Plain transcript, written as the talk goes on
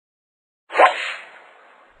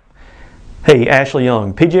Hey, Ashley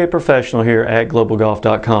Young, PGA Professional here at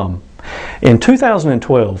GlobalGolf.com. In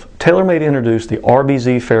 2012, TaylorMade introduced the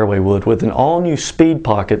RBZ Fairway Wood with an all-new speed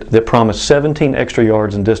pocket that promised 17 extra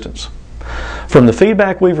yards in distance. From the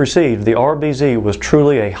feedback we've received, the RBZ was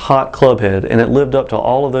truly a hot clubhead and it lived up to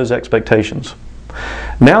all of those expectations.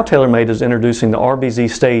 Now TaylorMade is introducing the RBZ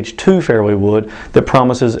Stage 2 Fairway Wood that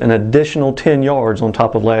promises an additional 10 yards on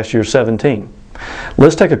top of last year's 17.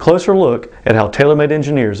 Let's take a closer look at how TaylorMade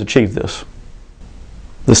engineers achieved this.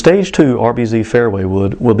 The Stage 2 RBZ Fairway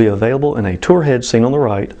Wood will be available in a tour head seen on the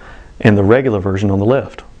right and the regular version on the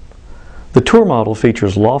left. The tour model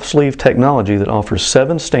features loft sleeve technology that offers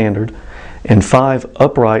 7 standard and 5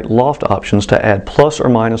 upright loft options to add plus or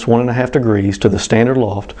minus 1.5 degrees to the standard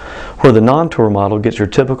loft, where the non-tour model gets your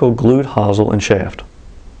typical glued hosel and shaft.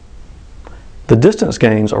 The distance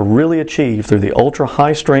gains are really achieved through the ultra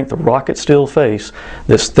high strength rocket steel face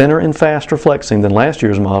that's thinner and faster flexing than last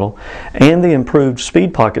year's model, and the improved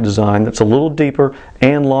speed pocket design that's a little deeper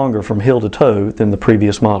and longer from heel to toe than the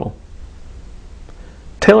previous model.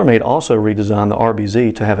 TaylorMade also redesigned the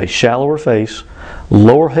RBZ to have a shallower face,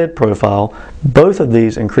 lower head profile, both of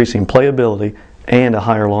these increasing playability and a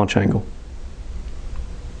higher launch angle.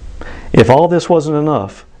 If all this wasn't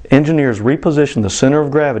enough, engineers repositioned the center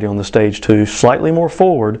of gravity on the Stage 2 slightly more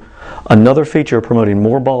forward, another feature promoting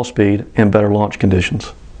more ball speed and better launch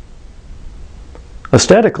conditions.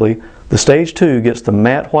 Aesthetically, the Stage 2 gets the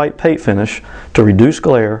matte white paint finish to reduce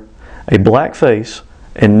glare, a black face,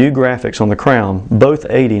 and new graphics on the crown, both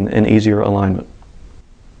aiding in easier alignment.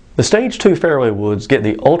 The Stage 2 Fairway Woods get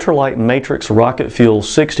the ultralight Matrix Rocket Fuel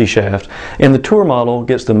 60 shaft, and the Tour model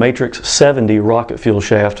gets the Matrix 70 Rocket Fuel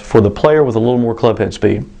shaft for the player with a little more clubhead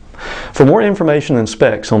speed. For more information and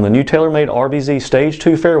specs on the new TaylorMade RBZ Stage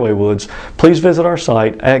 2 Fairway Woods, please visit our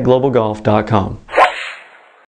site at GlobalGolf.com.